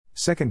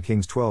2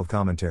 Kings 12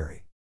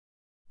 Commentary.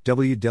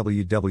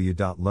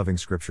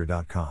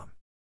 www.lovingscripture.com.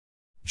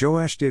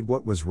 Joash did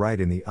what was right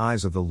in the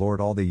eyes of the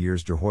Lord all the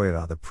years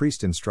Jehoiada the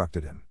priest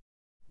instructed him.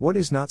 What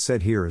is not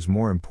said here is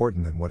more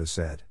important than what is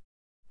said.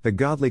 The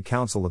godly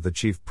counsel of the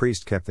chief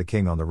priest kept the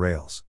king on the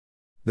rails.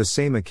 The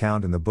same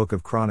account in the book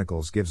of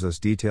Chronicles gives us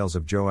details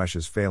of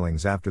Joash's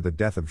failings after the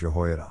death of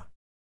Jehoiada.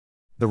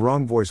 The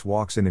wrong voice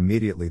walks in,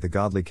 immediately the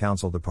godly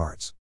counsel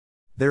departs.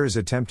 There is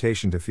a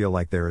temptation to feel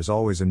like there is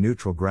always a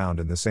neutral ground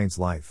in the saint's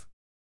life.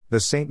 The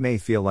saint may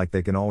feel like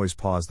they can always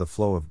pause the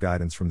flow of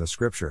guidance from the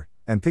scripture,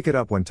 and pick it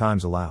up when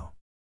times allow.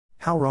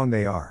 How wrong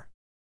they are.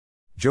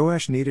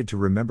 Joash needed to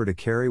remember to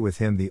carry with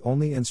him the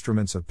only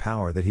instruments of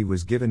power that he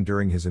was given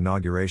during his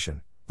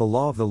inauguration, the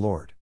law of the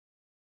Lord.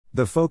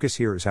 The focus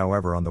here is,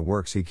 however, on the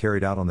works he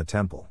carried out on the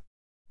temple.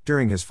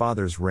 During his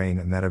father's reign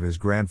and that of his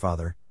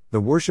grandfather, the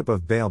worship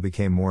of Baal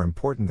became more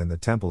important than the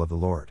temple of the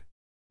Lord.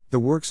 The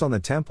works on the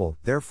temple,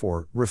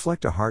 therefore,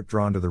 reflect a heart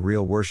drawn to the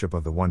real worship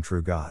of the one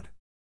true God.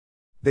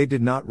 They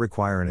did not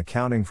require an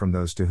accounting from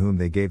those to whom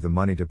they gave the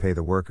money to pay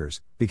the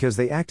workers, because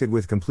they acted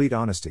with complete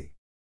honesty.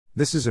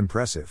 This is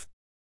impressive.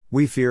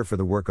 We fear for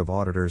the work of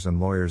auditors and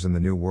lawyers in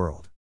the New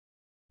World.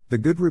 The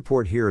good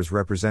report here is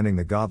representing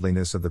the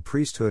godliness of the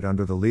priesthood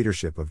under the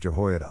leadership of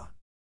Jehoiada.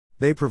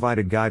 They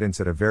provided guidance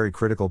at a very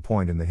critical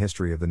point in the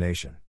history of the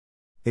nation.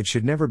 It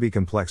should never be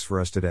complex for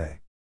us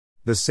today.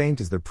 The saint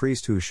is the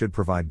priest who should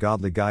provide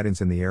godly guidance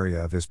in the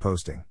area of his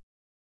posting.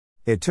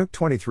 It took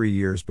 23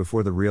 years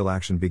before the real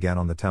action began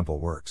on the temple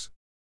works.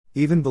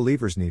 Even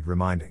believers need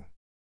reminding.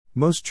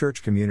 Most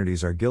church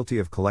communities are guilty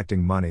of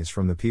collecting monies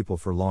from the people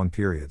for long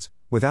periods,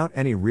 without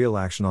any real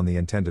action on the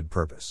intended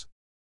purpose.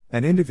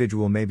 An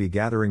individual may be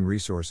gathering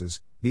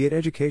resources, be it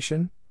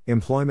education,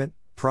 employment,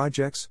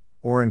 projects,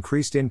 or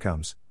increased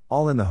incomes,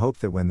 all in the hope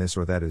that when this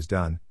or that is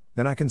done,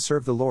 then I can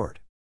serve the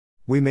Lord.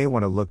 We may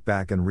want to look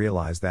back and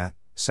realize that,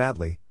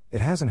 sadly, it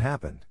hasn't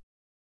happened.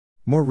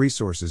 More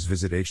resources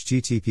visit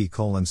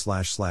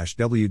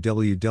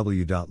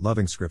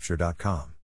http://www.lovingscripture.com.